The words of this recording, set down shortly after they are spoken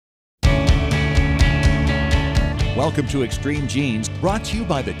Welcome to Extreme Genes, brought to you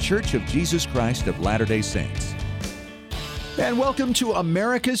by The Church of Jesus Christ of Latter-day Saints. And welcome to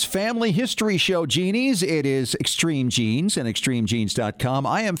America's Family History Show, Genies. It is Extreme Genes and ExtremeGenes.com.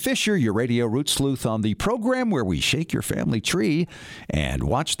 I am Fisher, your radio root sleuth on the program where we shake your family tree and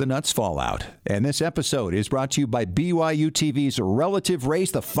watch the nuts fall out. And this episode is brought to you by BYU TV's Relative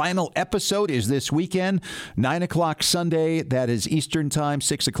Race. The final episode is this weekend, 9 o'clock Sunday. That is Eastern Time,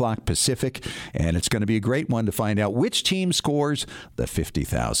 6 o'clock Pacific. And it's going to be a great one to find out which team scores the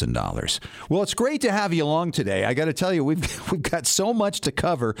 $50,000. Well, it's great to have you along today. I got to tell you, we've got so much to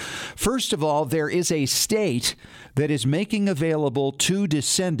cover. First of all, there is a state that is making available to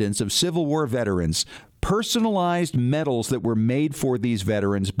descendants of Civil War veterans personalized medals that were made for these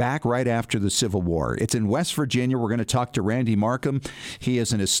veterans back right after the Civil War. It's in West Virginia. We're going to talk to Randy Markham. He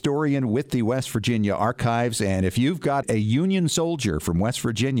is an historian with the West Virginia Archives, and if you've got a Union soldier from West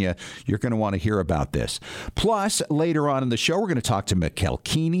Virginia, you're going to want to hear about this. Plus, later on in the show, we're going to talk to Mikkel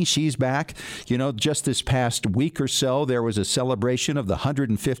Keeney. She's back. You know, just this past week or so, there was a celebration of the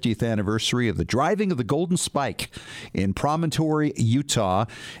 150th anniversary of the driving of the Golden Spike in Promontory, Utah,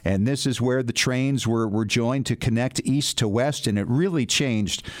 and this is where the trains were joined to connect east to west, and it really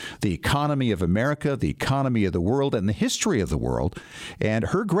changed the economy of America, the economy of the world, and the history of the world. And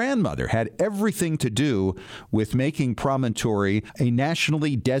her grandmother had everything to do with making Promontory a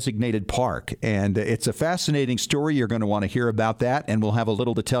nationally designated park. And it's a fascinating story. You're going to want to hear about that, and we'll have a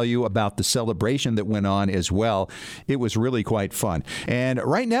little to tell you about the celebration that went on as well. It was really quite fun. And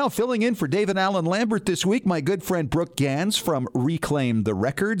right now, filling in for David Allen Lambert this week, my good friend Brooke Gans from Reclaim the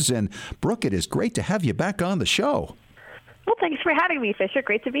Records. And Brooke, it is great to have you back on the show. Well, thanks for having me, Fisher.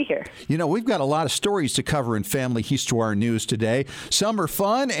 Great to be here. You know, we've got a lot of stories to cover in Family Histoire News today. Some are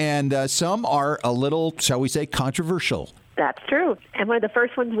fun and some are a little, shall we say, controversial. That's true. And one of the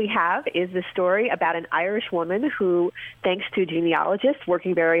first ones we have is the story about an Irish woman who, thanks to genealogists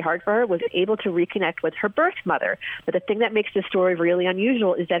working very hard for her, was able to reconnect with her birth mother. But the thing that makes this story really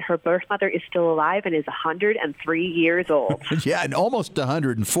unusual is that her birth mother is still alive and is 103 years old. Yeah, and almost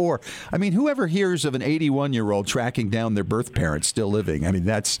 104. I mean, whoever hears of an 81-year-old tracking down their birth parents still living? I mean,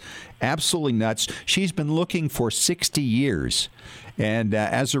 that's absolutely nuts. She's been looking for 60 years. And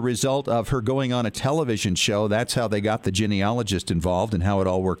as a result of her going on a television show, that's how they got the genealogist involved and how it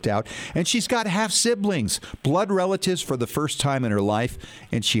all worked out. And she's got half siblings, blood relatives for the first time in her life,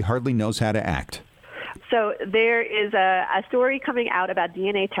 and she hardly knows how to act. So there is a story coming out about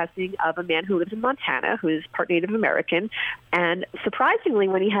DNA testing of a man who lives in Montana, who is part Native American. And surprisingly,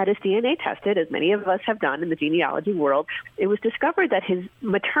 when he had his DNA tested, as many of us have done in the genealogy world, it was discovered that his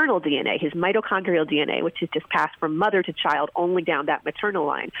maternal DNA, his mitochondrial DNA, which is just passed from mother to child only down that maternal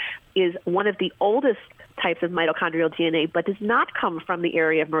line, is one of the oldest types of mitochondrial DNA, but does not come from the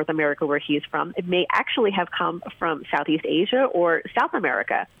area of North America where he is from. It may actually have come from Southeast Asia or South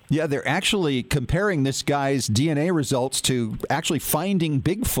America. Yeah, they're actually comparing this guy's DNA results to actually finding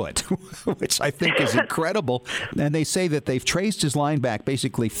Bigfoot, which I think is incredible. And they say that they've traced his line back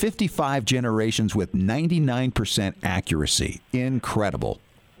basically 55 generations with 99% accuracy. Incredible.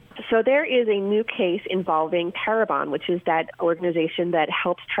 So there is a new case involving Parabon, which is that organization that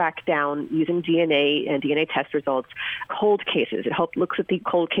helps track down, using DNA and DNA test results, cold cases. It looks at the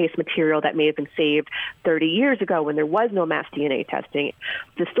cold case material that may have been saved 30 years ago when there was no mass DNA testing.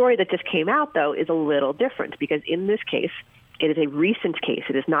 The story that just came out, though, is a little different because in this case, it is a recent case.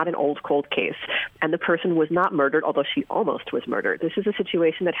 It is not an old cold case. And the person was not murdered, although she almost was murdered. This is a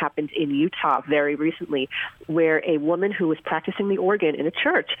situation that happened in Utah very recently, where a woman who was practicing the organ in a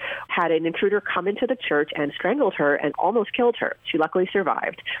church had an intruder come into the church and strangled her and almost killed her. She luckily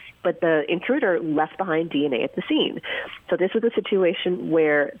survived. But the intruder left behind DNA at the scene. So this was a situation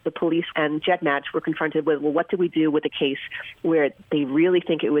where the police and GEDmatch were confronted with, well, what do we do with a case where they really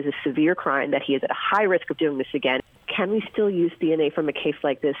think it was a severe crime, that he is at a high risk of doing this again? Can we still use DNA from a case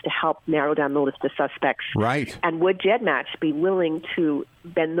like this to help narrow down the list of suspects? Right. And would GEDmatch be willing to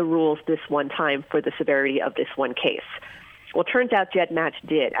bend the rules this one time for the severity of this one case? Well, it turns out GEDmatch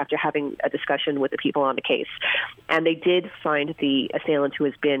did, after having a discussion with the people on the case. And they did find the assailant who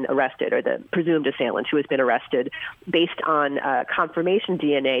has been arrested, or the presumed assailant who has been arrested, based on confirmation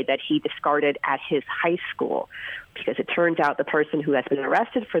DNA that he discarded at his high school. Because it turns out the person who has been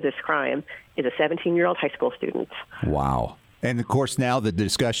arrested for this crime is a 17-year-old high school student. Wow. And, of course, now the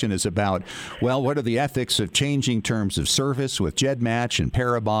discussion is about, well, what are the ethics of changing terms of service with GEDmatch and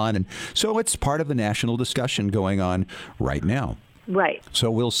Parabon? And so it's part of the national discussion going on right now. Right.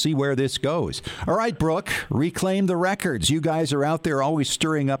 So we'll see where this goes. All right, Brooke, Reclaim the Records. You guys are out there always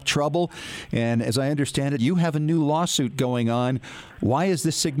stirring up trouble. And as I understand it, you have a new lawsuit going on. Why is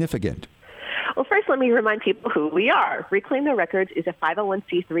this significant? Well, first, let me remind people who we are. Reclaim the Records is a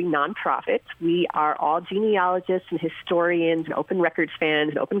 501c3 nonprofit. We are all genealogists and historians and open records fans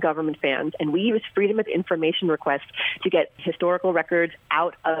and open government fans, and we use Freedom of Information requests to get historical records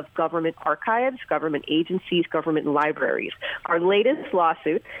out of government archives, government agencies, government libraries. Our latest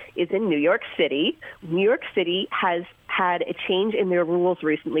lawsuit is in New York City. New York City has had a change in their rules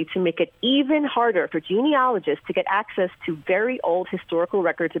recently to make it even harder for genealogists to get access to very old historical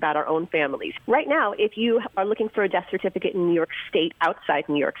records about our own families. Right now, if you are looking for a death certificate in New York State outside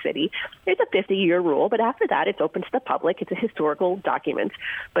New York City, there's a 50-year rule, but after that, it's open to the public. It's a historical document.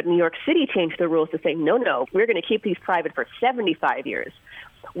 But New York City changed the rules to say, no, we're going to keep these private for 75 years.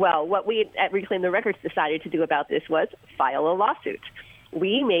 Well, what we at Reclaim the Records decided to do about this was file a lawsuit.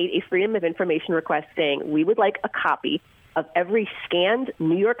 We made a Freedom of Information request saying we would like a copy of every scanned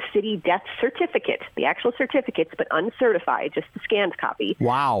New York City death certificate, the actual certificates, but uncertified, just the scanned copy.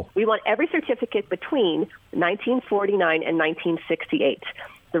 Wow. We want every certificate between 1949 and 1968.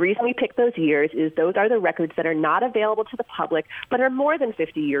 The reason we picked those years is those are the records that are not available to the public, but are more than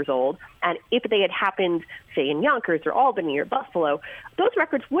 50 years old. And if they had happened, say, in Yonkers or Albany or Buffalo, those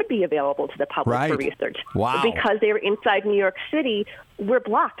records would be available to the public for research. Wow. Because they were inside New York City, we're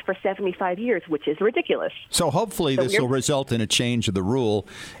blocked for 75 years, which is ridiculous. So hopefully this will result in a change of the rule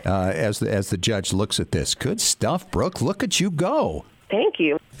as the judge looks at this. Good stuff, Brooke. Look at you go. Thank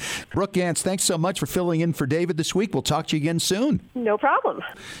you. Brooke Gantz, thanks so much for filling in for David this week. We'll talk to you again soon. No problem.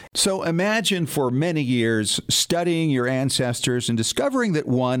 So imagine for many years studying your ancestors and discovering that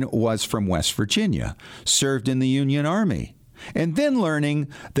one was from West Virginia, served in the Union Army, and then learning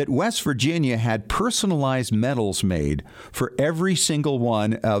that West Virginia had personalized medals made for every single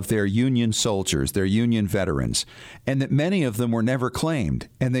one of their Union soldiers, their Union veterans, and that many of them were never claimed,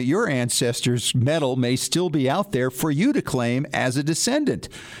 and that your ancestors' medal may still be out there for you to claim as a descendant.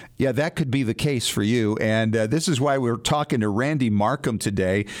 Yeah, that could be the case for you. And this is why we're talking to Randy Markham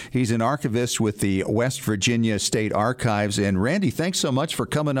today. He's an archivist with the West Virginia State Archives. And Randy, thanks so much for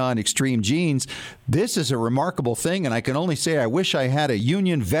coming on Extreme Genes. This is a remarkable thing, and I can only say I wish I had a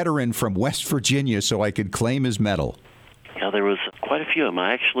Union veteran from West Virginia so I could claim his medal. Yeah, there was quite a few of them.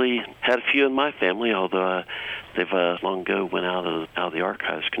 I actually had a few in my family, although they've long ago went out of the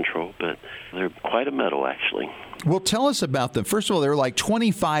archives control, but they're quite a medal, actually. Well, tell us about them. First of all, they were like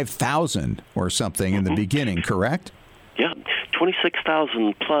 25,000 or something in the beginning, correct? Yeah,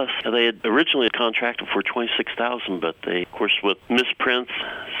 26,000 plus. They had originally contracted for 26,000, but they, of course, with misprints,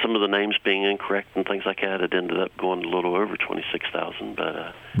 some of the names being incorrect and things like that, it ended up going a little over 26,000.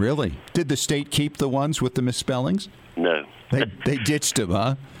 But really? Did the state keep the ones with the misspellings? No. They ditched them,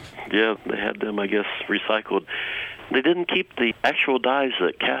 huh? Yeah, they had them, I guess, recycled. They didn't keep the actual dies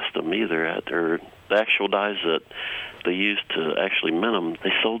that cast them either, or the actual dies that they used to actually mint them.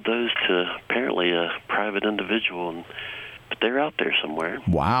 They sold those to apparently a private individual, but they're out there somewhere.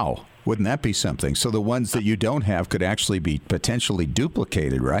 Wow. Wouldn't that be something? So the ones that you don't have could actually be potentially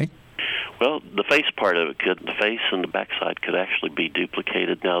duplicated, right? Well, the face part of it could. The face and the backside could actually be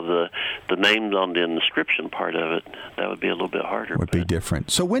duplicated. Now, the names on the inscription part of it, that would be a little bit harder. Would be different.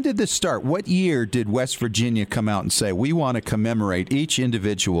 So when did this start? What year did West Virginia come out and say, we want to commemorate each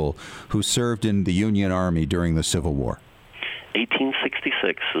individual who served in the Union Army during the Civil War?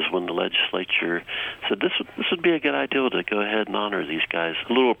 1866 is when the legislature said this would be a good idea to go ahead and honor these guys.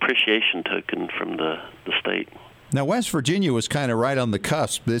 A little appreciation token from the state. Now, West Virginia was kind of right on the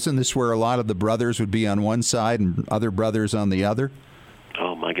cusp. Isn't this where a lot of the brothers would be on one side and other brothers on the other?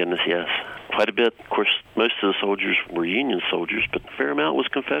 Oh, my goodness, yes. Quite a bit. Of course, most of the soldiers were Union soldiers, but a fair amount was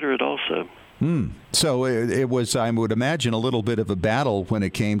Confederate also. So it was, I would imagine, a little bit of a battle when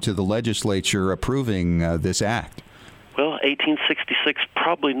it came to the legislature approving this act. Well, 1866,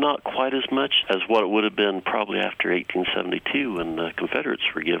 probably not quite as much as what it would have been probably after 1872 when the Confederates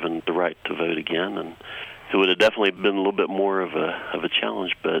were given the right to vote again, and it would have definitely been a little bit more of a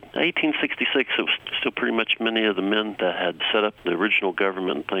challenge. But 1866, it was still pretty much many of the men that had set up the original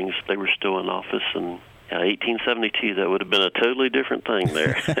government things, they were still in office, and 1872, that would have been a totally different thing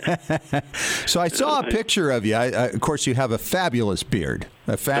there. So I saw a picture of you. Of course, you have a fabulous beard,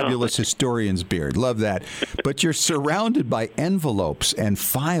 a fabulous historian's beard. Love that. But you're surrounded by envelopes and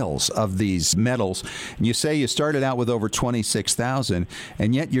files of these medals. And you say you started out with over 26,000,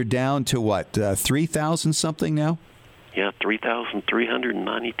 and yet you're down to what, 3,000 something now? Yeah,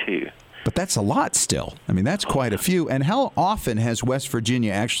 3,392. But that's a lot still. I mean, that's quite a few. And how often has West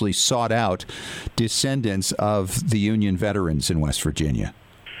Virginia actually sought out descendants of the Union veterans in West Virginia?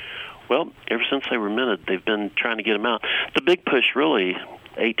 Well, ever since they were minted, they've been trying to get them out. The big push, really,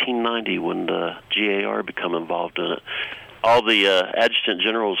 1890, when the GAR become involved in it. all the adjutant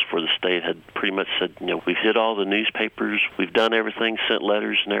generals for the state had pretty much said, we've hit all the newspapers, we've done everything, sent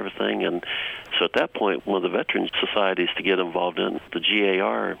letters and everything. And so at that point, one of the veteran societies to get involved in, the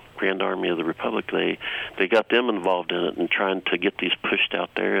GAR, Grand Army of the Republic, they got them involved in it and trying to get these pushed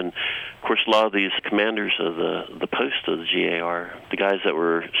out there. And of course, a lot of these commanders of the post of the GAR, the guys that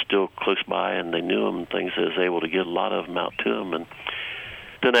were still close by and they knew them and things, they was able to get a lot of them out to them. And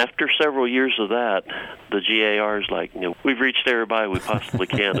then after several years of that, the GAR is like, we've reached everybody we possibly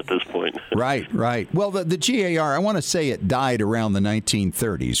can at this point. Right. Well, the GAR, I want to say it died around the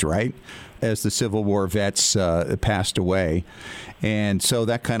 1930s, right? As the Civil War vets passed away. And so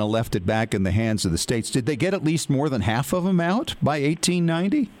that kind of left it back in the hands of the states. Did they get at least more than half of them out by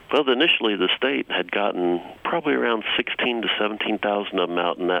 1890? Well, initially the state had gotten probably around 16 to 17,000 of them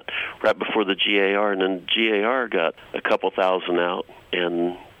out, and that right before the GAR, and then GAR got a couple thousand out,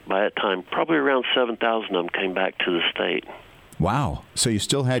 and by that time, probably around 7,000 of them came back to the state. Wow. So you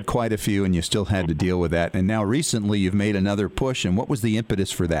still had quite a few, and you still had to deal with that. And now recently you've made another push, and what was the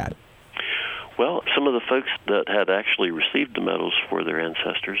impetus for that? Well, some of the folks that had actually received the medals for their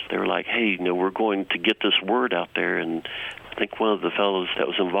ancestors, they were like, hey, we're going to get this word out there. And I think one of the fellows that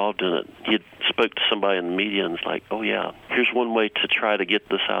was involved in it, he had spoke to somebody in the media and was like, oh, yeah, here's one way to try to get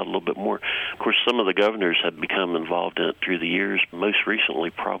this out a little bit more. Of course, some of the governors had become involved in it through the years, most recently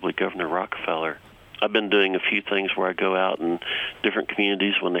probably Governor Rockefeller. I've been doing a few things where I go out in different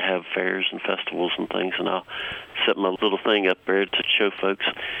communities when they have fairs and festivals and things, and I'll set my little thing up there to show folks.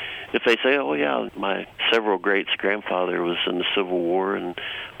 If they say, oh, yeah, my several greats-grandfather was in the Civil War and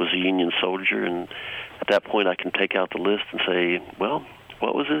was a Union soldier, and at that point I can take out the list and say, well,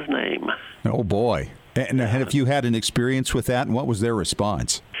 what was his name? Oh, boy. And have you had an experience with that, and what was their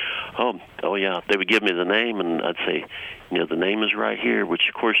response? Oh, yeah. They would give me the name, and I'd say, the name is right here, which,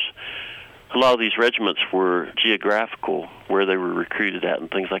 of course, a lot of these regiments were geographical, where they were recruited at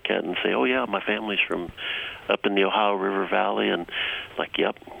and things like that, and say, oh, yeah, my family's from up in the Ohio River Valley, and like,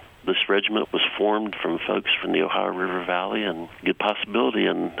 yep, this regiment was formed from folks from the Ohio River Valley, and good possibility,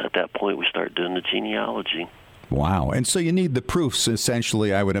 and at that point we start doing the genealogy. Wow. And so you need the proofs,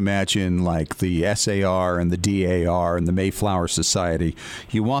 essentially, I would imagine, like the SAR and the DAR and the Mayflower Society.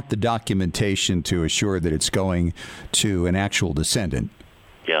 You want the documentation to assure that it's going to an actual descendant.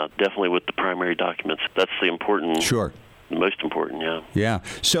 Yeah, definitely with the primary documents. That's the important. Sure. The most important, yeah. Yeah.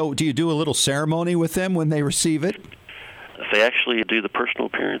 So do you do a little ceremony with them when they receive it? They actually do the personal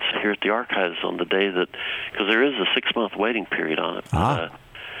appearance here at the archives on the day that, because there is a 6-month waiting period on it.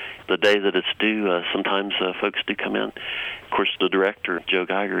 The day that it's due, sometimes folks do come in. Of course, the director, Joe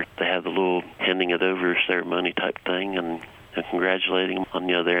Geiger, they have the little handing it over ceremony type thing and congratulating them on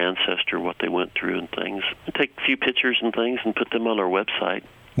their ancestor, what they went through and things. We take a few pictures and things and put them on our website.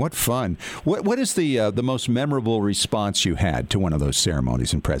 What fun. What is the most memorable response you had to one of those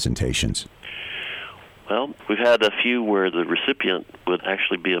ceremonies and presentations? Well, we've had a few where the recipient would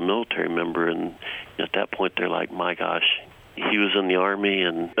actually be a military member, and at that point they're like, my gosh, he was in the Army,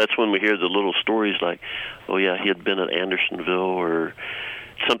 and that's when we hear the little stories like, oh yeah, he had been at Andersonville or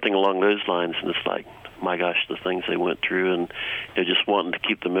something along those lines, and it's like, my gosh, the things they went through, and just wanting to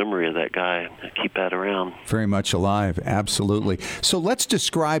keep the memory of that guy, keep that around. Very much alive, absolutely. So let's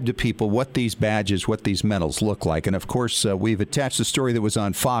describe to people what these badges, what these medals look like. And of course, we've attached the story that was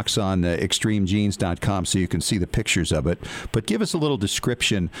on Fox on extremegenes.com so you can see the pictures of it. But give us a little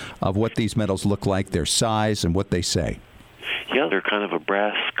description of what these medals look like, their size, and what they say. Yeah, they're kind of a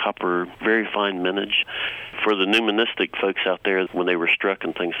brass, copper, very fine minage. For the numismatic folks out there, when they were struck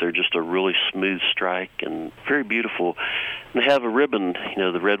and things, they're just a really smooth strike and very beautiful. And they have a ribbon,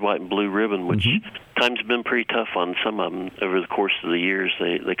 the red, white, and blue ribbon, which times have been pretty tough on some of them over the course of the years.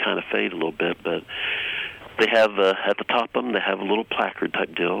 They kind of fade a little bit, but they have, at the top of them, they have a little placard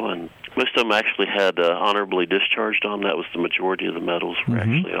type deal, and most of them actually had honorably discharged on them. That was the majority of the medals were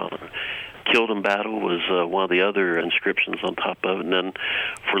actually on them. Killed in battle was one of the other inscriptions on top of it. And then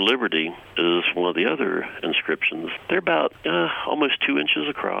for liberty is one of the other inscriptions. They're about almost 2 inches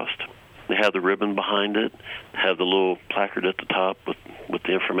across. They have the ribbon behind it, have the little placard at the top with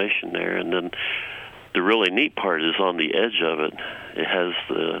the information there. And then the really neat part is on the edge of it, it has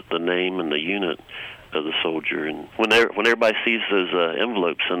the name and the unit of the soldier. And when everybody sees those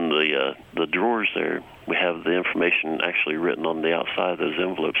envelopes in the drawers there, we have the information actually written on the outside of those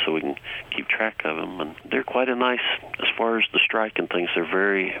envelopes so we can keep track of them. And they're quite a nice, as far as the strike and things, they're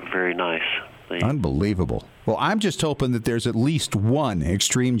very, very nice. Unbelievable. Well, I'm just hoping that there's at least one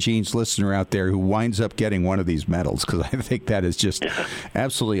Extreme Genes listener out there who winds up getting one of these medals, because I think that is just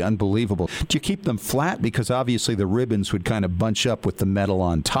absolutely unbelievable. Do you keep them flat? Because obviously the ribbons would kind of bunch up with the metal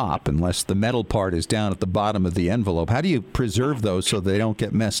on top unless the metal part is down at the bottom of the envelope. How do you preserve those so they don't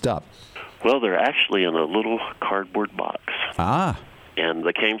get messed up? Well, they're actually in a little cardboard box. Ah. And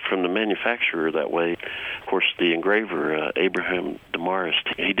they came from the manufacturer that way. Of course, the engraver, Abraham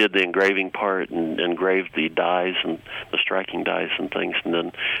Demarest, he did the engraving part and engraved the dies and the striking dies and things, and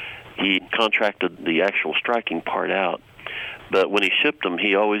then he contracted the actual striking part out. But when he shipped them,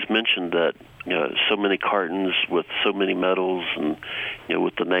 he always mentioned that, so many cartons with so many medals and,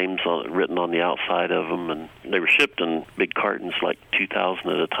 with the names written on the outside of them, and they were shipped in big cartons, like 2,000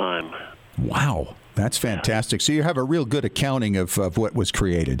 at a time. Wow. That's fantastic. So you have a real good accounting of what was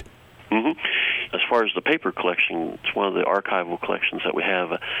created. Mm-hmm. As far as the paper collection, it's one of the archival collections that we have.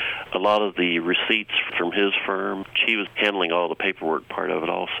 A lot of the receipts from his firm, she was handling all the paperwork part of it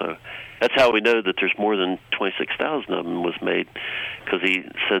also. That's how we know that there's more than 26,000 of them was made, because he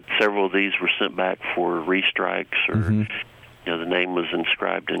said several of these were sent back for restrikes or the name was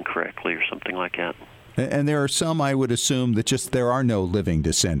inscribed incorrectly or something like that. And there are some, I would assume, that just there are no living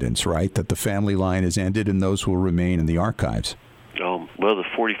descendants, right? That the family line is ended and those will remain in the archives. Well, the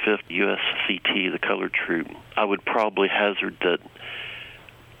 45th USCT, the Colored Troop, I would probably hazard that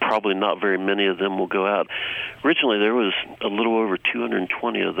probably not very many of them will go out. Originally, there was a little over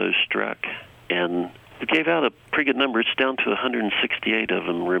 220 of those struck, and we gave out a pretty good number. It's down to 168 of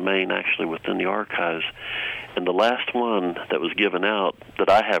them remain actually within the archives. And the last one that was given out that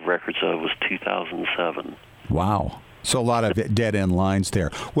I have records of was 2007. Wow. So a lot of dead-end lines there.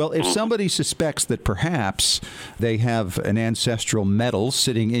 Well, if somebody suspects that perhaps they have an ancestral medal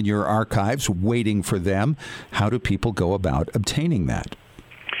sitting in your archives waiting for them, how do people go about obtaining that?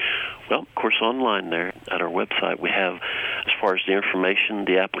 Well, of course, online there at our website, we have, as far as the information,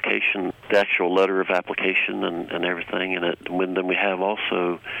 the application, the actual letter of application and everything. And then we have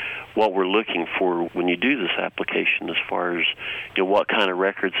also what we're looking for when you do this application, as far as what kind of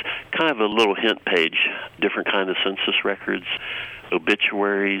records, kind of a little hint page, different kind of census records,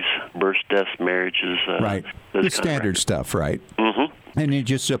 obituaries, births, deaths, marriages. Right. The standard stuff, right? Mm-hmm. And you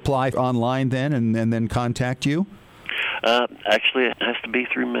just apply online then and then contact you? Actually, it has to be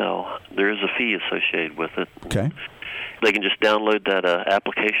through mail. There is a fee associated with it. Okay. They can just download that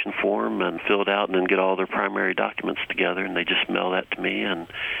application form and fill it out and then get all their primary documents together, and they just mail that to me, and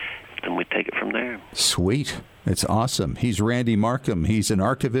we take it from there. Sweet. It's awesome. He's Randy Markham. He's an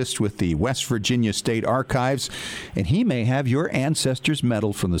archivist with the West Virginia State Archives, and he may have your ancestors'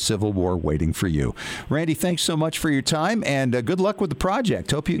 medal from the Civil War waiting for you. Randy, thanks so much for your time, and good luck with the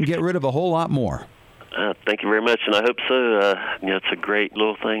project. Hope you can get rid of a whole lot more. Thank you very much, and I hope so. It's a great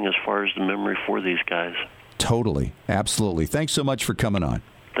little thing as far as the memory for these guys. Totally. Absolutely. Thanks so much for coming on.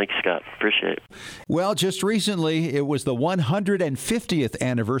 Thank you, Scott. Appreciate it. Well, just recently, it was the 150th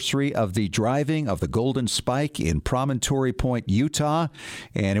anniversary of the driving of the Golden Spike in Promontory Point, Utah,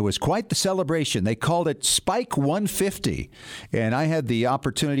 and it was quite the celebration. They called it Spike 150, and I had the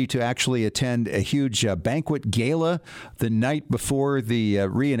opportunity to actually attend a huge banquet gala the night before the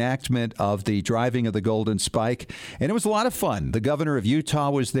reenactment of the driving of the Golden Spike, and it was a lot of fun. The governor of Utah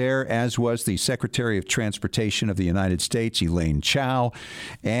was there, as was the Secretary of Transportation of the United States, Elaine Chao.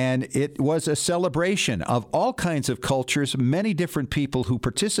 And it was a celebration of all kinds of cultures, many different people who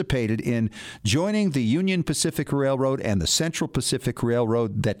participated in joining the Union Pacific Railroad and the Central Pacific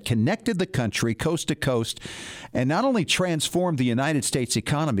Railroad that connected the country coast to coast and not only transformed the United States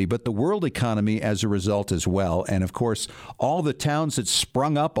economy, but the world economy as a result as well. And of course, all the towns that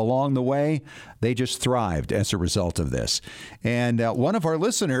sprung up along the way, they just thrived as a result of this. And one of our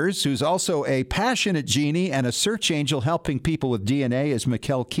listeners, who's also a passionate genie and a search angel helping people with DNA, is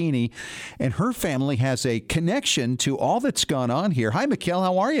Mikkel Keeney, and her family has a connection to all that's gone on here. Hi, Mikkel.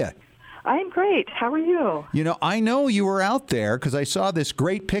 How are you? I'm great. How are you? I know you were out there because I saw this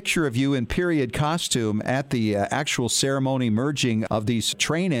great picture of you in period costume at the actual ceremony merging of these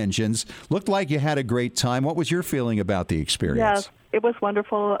train engines. Looked like you had a great time. What was your feeling about the experience? Yes, it was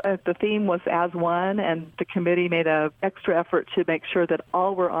wonderful. The theme was As One, and the committee made an extra effort to make sure that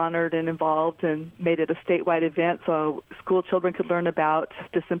all were honored and involved and made it a statewide event so school children could learn about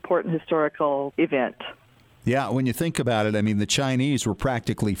this important historical event. Yeah, when you think about it, I mean, the Chinese were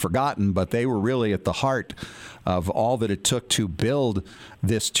practically forgotten, but they were really at the heart of all that it took to build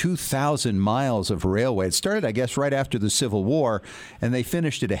this 2,000 miles of railway. It started, I guess, right after the Civil War, and they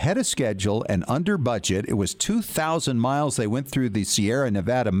finished it ahead of schedule and under budget. It was 2,000 miles. They went through the Sierra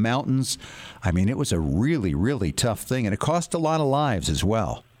Nevada mountains. I mean, it was a really, really tough thing, and it cost a lot of lives as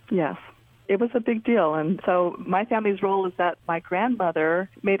well. Yes. It was a big deal. And so my family's role is that my grandmother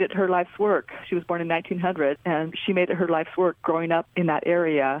made it her life's work. She was born in 1900, and she made it her life's work growing up in that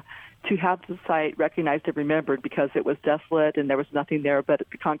area to have the site recognized and remembered, because it was desolate and there was nothing there but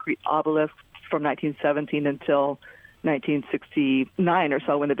the concrete obelisk from 1917 until 1969 or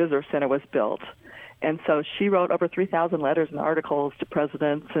so, when the Visitor Center was built. And so she wrote over 3,000 letters and articles to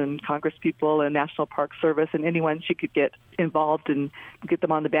presidents and congresspeople and National Park Service and anyone she could get involved and get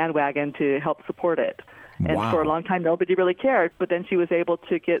them on the bandwagon to help support it. And Wow. for a long time, nobody really cared. But then she was able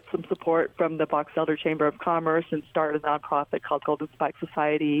to get some support from the Box Elder Chamber of Commerce and start a nonprofit called Golden Spike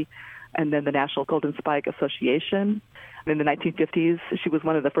Society, and then the National Golden Spike Association. In the 1950s, she was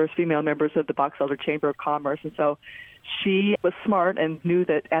one of the first female members of the Box Elder Chamber of Commerce. And so she was smart and knew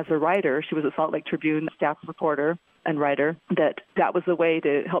that as a writer, she was a Salt Lake Tribune staff reporter and writer, that was a way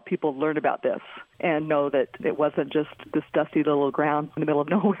to help people learn about this and know that it wasn't just this dusty little ground in the middle of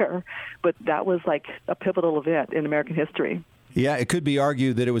nowhere, but that was like a pivotal event in American history. Yeah, it could be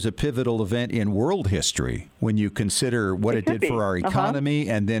argued that it was a pivotal event in world history when you consider what it did for our economy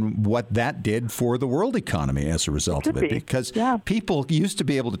and then what that did for the world economy as a result of it. Because people used to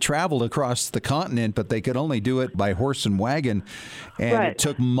be able to travel across the continent, but they could only do it by horse and wagon. And it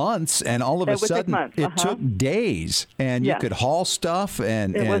took months, and all of a sudden it took days, and you could haul stuff.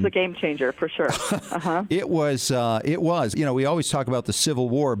 And it was a game changer for sure. It was. You know, we always talk about the Civil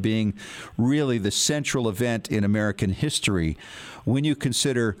War being really the central event in American history. When you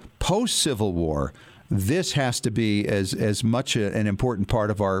consider post-Civil War, this has to be as much an important part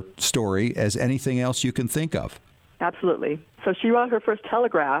of our story as anything else you can think of. Absolutely. So she wrote her first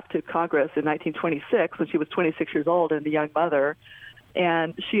telegraph to Congress in 1926 when she was 26 years old and a young mother.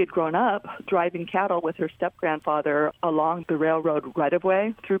 And she had grown up driving cattle with her step-grandfather along the railroad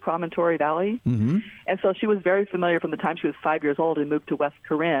right-of-way through Promontory Valley. Mm-hmm. And so she was very familiar from the time she was 5 years old and moved to West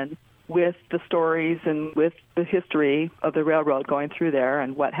Corinne with the stories and with the history of the railroad going through there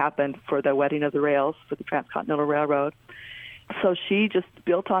and what happened for the wetting of the rails for the Transcontinental Railroad. So she just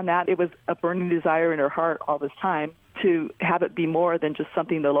built on that. It was a burning desire in her heart all this time to have it be more than just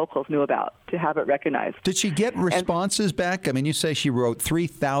something the locals knew about, to have it recognized. Did she get responses back? I mean, you say she wrote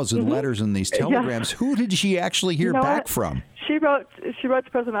 3,000 letters in these telegrams. Who did she actually hear back from? She wrote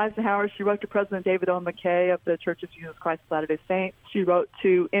to President Eisenhower. She wrote to President David O. McKay of the Church of Jesus Christ of Latter-day Saints. She wrote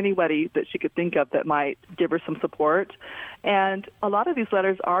to anybody that she could think of that might give her some support. And a lot of these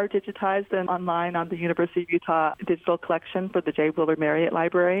letters are digitized and online on the University of Utah digital collection for the J. Willard Marriott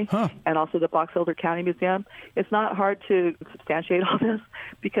Library and also the Box Elder County Museum. It's not hard to substantiate all this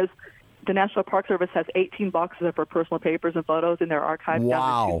because the National Park Service has 18 boxes of her personal papers and photos in their archive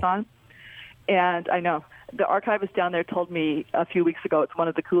down in Tucson. And I know the archivist down there told me a few weeks ago it's one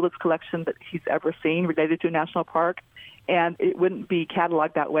of the coolest collections that he's ever seen related to a national park. And it wouldn't be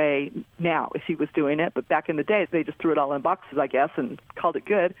cataloged that way now if he was doing it. But back in the day, they just threw it all in boxes, I guess, and called it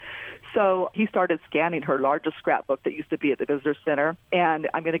good. So he started scanning her largest scrapbook that used to be at the Visitor Center. And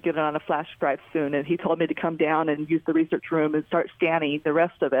I'm going to get it on a flash drive soon. And he told me to come down and use the research room and start scanning the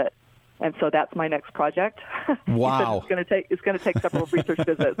rest of it. And so that's my next project. Wow. It's going to take several research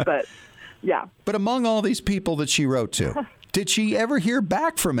visits, but yeah. But among all these people that she wrote to, did she ever hear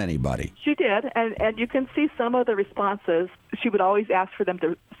back from anybody? She did, and you can see some of the responses. She would always ask for them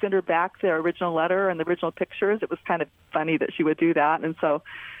to send her back their original letter and the original pictures. It was kind of funny that she would do that, and so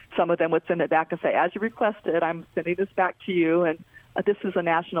some of them would send it back and say, as you requested, I'm sending this back to you, and this is a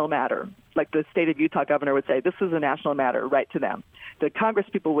national matter. Like the state of Utah governor would say, this is a national matter, right to them. The Congress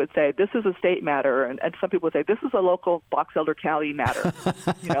people would say, this is a state matter, and some people would say, this is a local Box Elder County matter.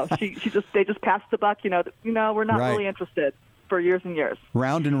 They just passed the buck. We're not really interested for years and years.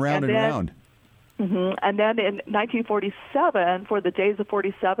 Round and round and round. Mm-hmm. And then in 1947, for the Days of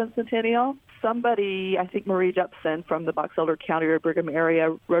 47 centennial, somebody, I think Marie Jepson from the Box Elder County or Brigham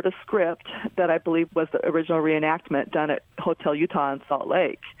area, wrote a script that I believe was the original reenactment done at Hotel Utah in Salt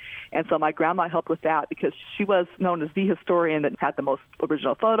Lake. And so my grandma helped with that because she was known as the historian that had the most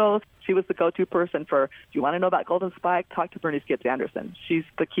original photos. She was the go-to person for, do you want to know about Golden Spike? Talk to Bernice Gibbs Anderson. She's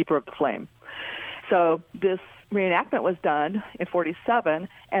the keeper of the flame. So this reenactment was done in 47,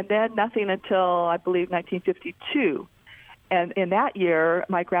 and then nothing until, I believe, 1952. And in that year,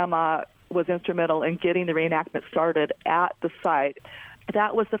 my grandma was instrumental in getting the reenactment started at the site.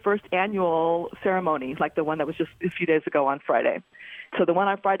 That was the first annual ceremony, like the one that was just a few days ago on Friday. So the one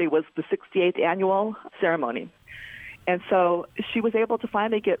on Friday was the 68th annual ceremony. And so she was able to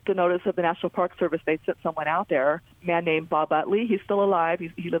finally get the notice of the National Park Service. They sent someone out there, a man named Bob Utley. He's still alive.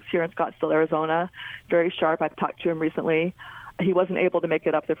 He lives here in Scottsdale, Arizona. Very sharp. I've talked to him recently. he wasn't able to make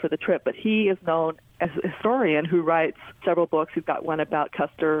it up there for the trip, but he is known as a historian who writes several books. He's got one about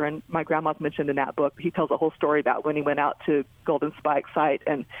Custer, and my grandma's mentioned in that book. He tells a whole story about when he went out to Golden Spike site,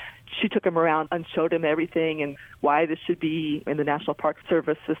 and she took him around and showed him everything and why this should be in the National Park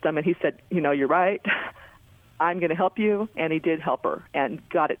Service system. And he said, you're right. I'm going to help you. And he did help her and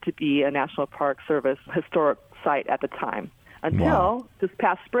got it to be a National Park Service historic site at the time. Until this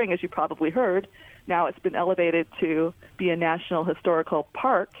past spring, as you probably heard, now it's been elevated to be a National Historical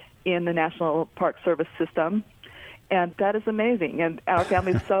Park in the National Park Service system. And that is amazing. And our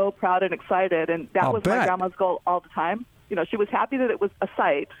family is so proud and excited. And that was my grandma's goal all the time. She was happy that it was a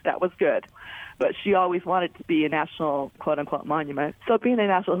site. That was good. But she always wanted to be a national, quote-unquote, monument. So being a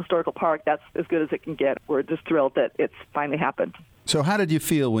National Historical Park, that's as good as it can get. We're just thrilled that it's finally happened. So how did you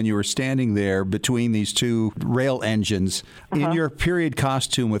feel when you were standing there between these two rail engines in your period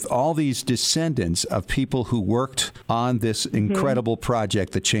costume with all these descendants of people who worked on this incredible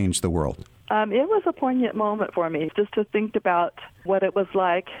project that changed the world? It was a poignant moment for me just to think about what it was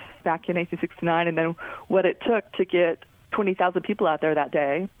like back in 1869 and then what it took to get 20,000 people out there that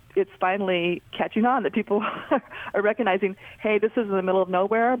day. It's finally catching on that people are recognizing, hey, this is in the middle of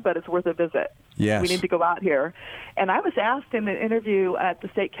nowhere, but it's worth a visit. Yes. We need to go out here. And I was asked in an interview at the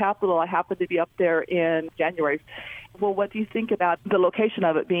state capitol, I happened to be up there in January, well, what do you think about the location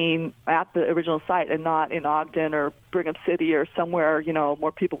of it being at the original site and not in Ogden or Brigham City or somewhere,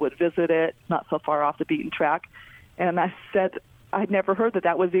 more people would visit it, not so far off the beaten track? And I said, I'd never heard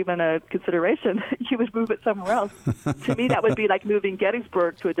that was even a consideration. You would move it somewhere else. To me, that would be like moving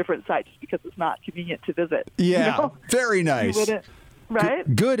Gettysburg to a different site just because it's not convenient to visit. Yeah, very nice.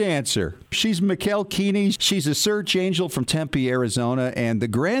 Right? Good answer. She's Mikkel Keeney. She's a search angel from Tempe, Arizona, and the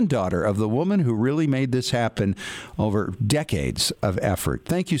granddaughter of the woman who really made this happen over decades of effort.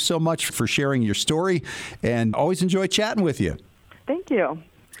 Thank you so much for sharing your story, and always enjoy chatting with you. Thank you.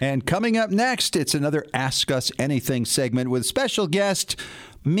 And coming up next, it's another Ask Us Anything segment with special guest,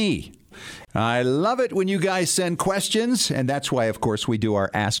 me. I love it when you guys send questions, and that's why, of course, we do our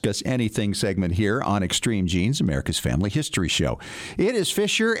Ask Us Anything segment here on Extreme Genes, America's Family History Show. It is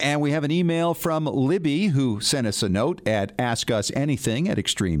Fisher, and we have an email from Libby, who sent us a note at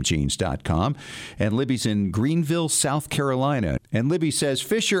askusanything@extremegenes.com, and Libby's in Greenville, South Carolina. And Libby says,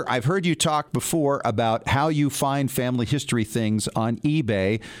 Fisher, I've heard you talk before about how you find family history things on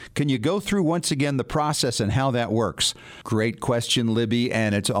eBay. Can you go through once again the process and how that works? Great question, Libby,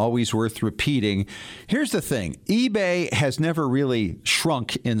 and it's always worth repeating. Here's the thing. eBay has never really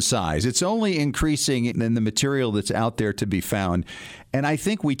shrunk in size. It's only increasing in the material that's out there to be found. And I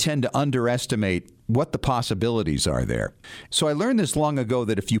think we tend to underestimate what the possibilities are there. So I learned this long ago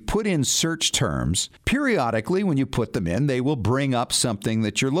that if you put in search terms, periodically when you put them in, they will bring up something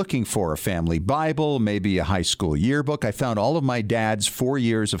that you're looking for, a family Bible, maybe a high school yearbook. I found all of my dad's 4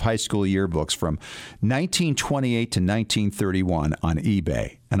 years of high school yearbooks from 1928 to 1931 on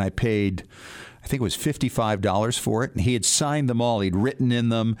eBay. And I paid, I think it was $55 for it, and he had signed them all. He'd written in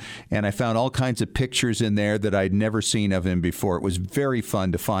them, and I found all kinds of pictures in there that I'd never seen of him before. It was very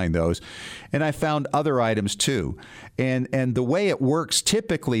fun to find those. And I found other items, too. And the way it works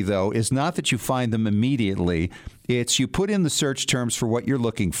typically, though, is not that you find them immediately. It's you put in the search terms for what you're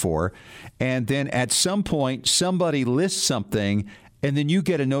looking for, and then at some point, somebody lists something, and then you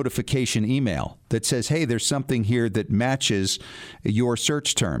get a notification email that says, hey, there's something here that matches your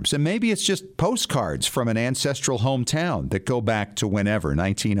search terms. And maybe it's just postcards from an ancestral hometown that go back to whenever,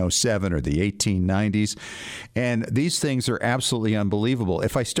 1907 or the 1890s. And these things are absolutely unbelievable.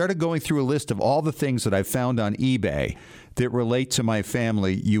 If I started going through a list of all the things that I've found on eBay that relate to my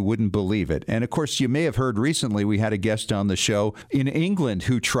family, you wouldn't believe it. And of course, you may have heard recently we had a guest on the show in England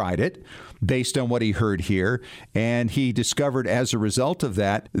who tried it based on what he heard here. And he discovered as a result of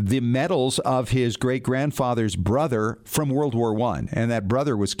that, the medals of his great-grandfather's brother from World War I. And that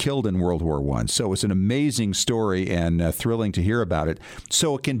brother was killed in World War I. So it was an amazing story and thrilling to hear about it.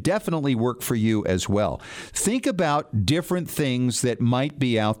 So it can definitely work for you as well. Think about different things that might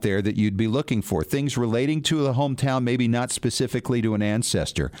be out there that you'd be looking for. Things relating to a hometown, maybe not specifically to an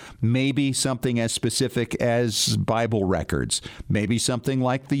ancestor. Maybe something as specific as Bible records. Maybe something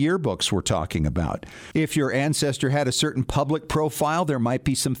like the yearbooks we're talking about. If your ancestor had a certain public profile, there might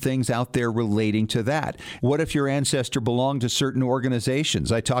be some things out there related relating to that? What if your ancestor belonged to certain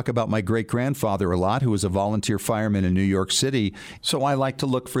organizations? I talk about my great-grandfather a lot, who was a volunteer fireman in New York City, so I like to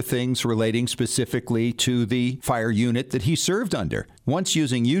look for things relating specifically to the fire unit that he served under. Once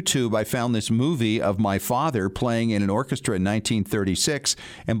using YouTube, I found this movie of my father playing in an orchestra in 1936,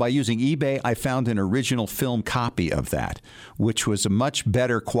 and by using eBay, I found an original film copy of that, which was a much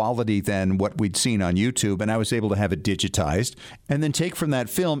better quality than what we'd seen on YouTube, and I was able to have it digitized and then take from that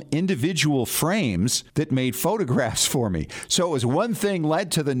film individual frames that made photographs for me. So it was one thing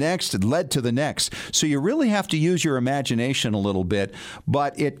led to the next and led to the next. So you really have to use your imagination a little bit,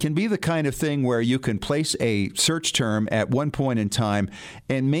 but it can be the kind of thing where you can place a search term at one point in time,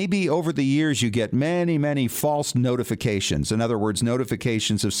 and maybe over the years you get many, many false notifications. In other words,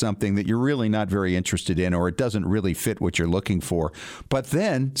 notifications of something that you're really not very interested in, or it doesn't really fit what you're looking for. But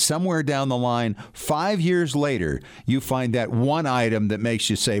then somewhere down the line, 5 years later, you find that one item that makes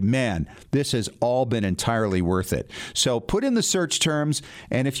you say, man, this has all been entirely worth it. So put in the search terms,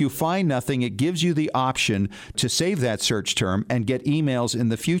 and if you find nothing, it gives you the option to save that search term and get emails in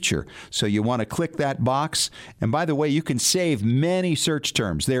the future. So you want to click that box. And by the way, you can save many search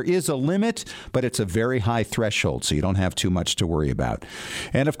terms. There is a limit, but it's a very high threshold, so you don't have too much to worry about.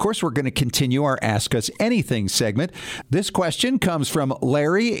 And of course, we're going to continue our Ask Us Anything segment. This question comes from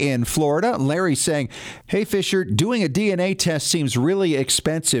Larry in Florida. Larry's saying, hey, Fisher, doing a DNA test seems really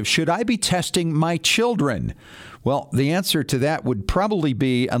expensive. Should I be testing my children? Well, the answer to that would probably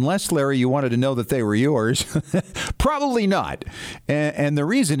be, unless, Larry, you wanted to know that they were yours, probably not. And the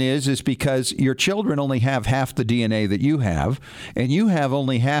reason is because your children only have half the DNA that you have, and you have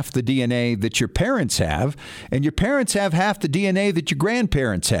only half the DNA that your parents have, and your parents have half the DNA that your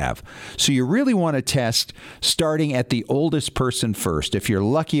grandparents have. So you really want to test starting at the oldest person first. If you're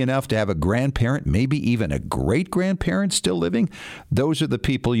lucky enough to have a grandparent, maybe even a great-grandparent still living, those are the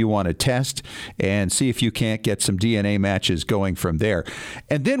people you want to test and see if you can't get some DNA matches going from there,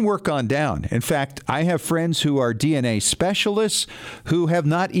 and then work on down. In fact, I have friends who are DNA specialists who have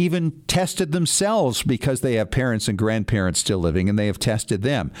not even tested themselves because they have parents and grandparents still living, and they have tested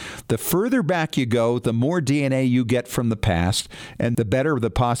them. The further back you go, the more DNA you get from the past, and the better the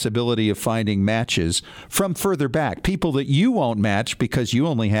possibility of finding matches from further back. People that you won't match because you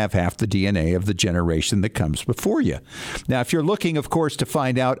only have half the DNA of the generation that comes before you. Now, if you're looking, of course, to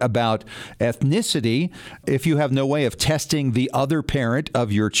find out about ethnicity, if you have no way of testing the other parent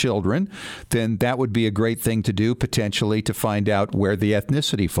of your children, then that would be a great thing to do, potentially, to find out where the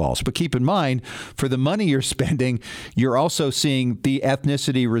ethnicity falls. But keep in mind, for the money you're spending, you're also seeing the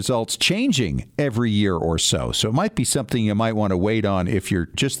ethnicity results changing every year or so. So it might be something you might want to wait on if you're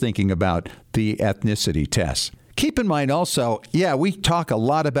just thinking about the ethnicity tests. Keep in mind also, we talk a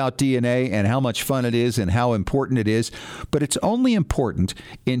lot about DNA and how much fun it is and how important it is, but it's only important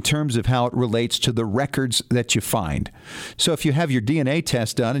in terms of how it relates to the records that you find. So if you have your DNA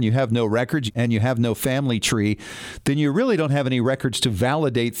test done and you have no records and you have no family tree, then you really don't have any records to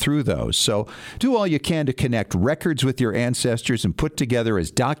validate through those. So do all you can to connect records with your ancestors and put together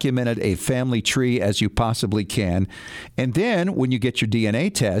as documented a family tree as you possibly can. And then when you get your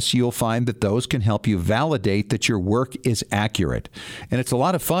DNA tests, you'll find that those can help you validate that your work is accurate. And it's a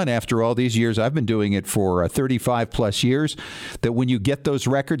lot of fun after all these years. I've been doing it for 35 plus years, that when you get those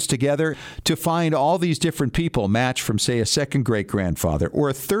records together, to find all these different people match from, say, a second great grandfather or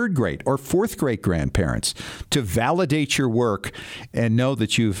a third great or fourth great grandparents, to validate your work and know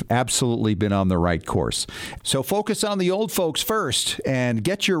that you've absolutely been on the right course. So focus on the old folks first and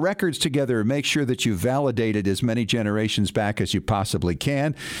get your records together and make sure that you've validated as many generations back as you possibly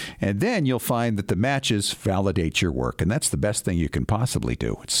can. And then you'll find that the matches validate your work. And that's the best thing you can possibly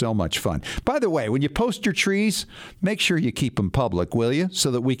do. It's so much fun. By the way, when you post your trees, make sure you keep them public, will you? So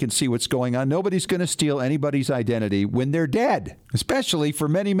that we can see what's going on. Nobody's going to steal anybody's identity when they're dead, especially for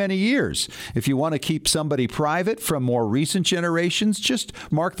many, many years. If you want to keep somebody private from more recent generations, just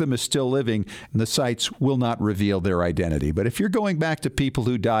mark them as still living, and the sites will not reveal their identity. But if you're going back to people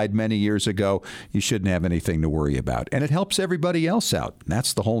who died many years ago, you shouldn't have anything to worry about. And it helps everybody else out.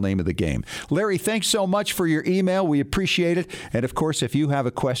 That's the whole name of the game. Larry, thanks so much for your email. We appreciate it. And of course, if you have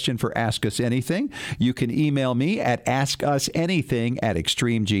a question for Ask Us Anything, you can email me at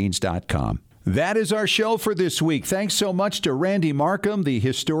askusanything@extremegenes.com. That is our show for this week. Thanks so much to Randy Markham, the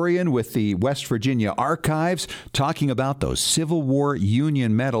historian with the West Virginia Archives, talking about those Civil War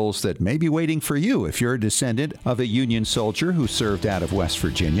Union medals that may be waiting for you if you're a descendant of a Union soldier who served out of West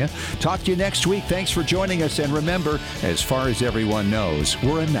Virginia. Talk to you next week. Thanks for joining us. And remember, as far as everyone knows,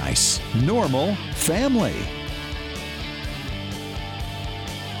 we're a nice, normal family.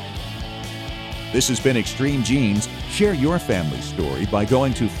 This has been Extreme Genes. Share your family story by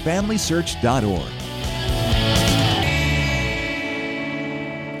going to FamilySearch.org.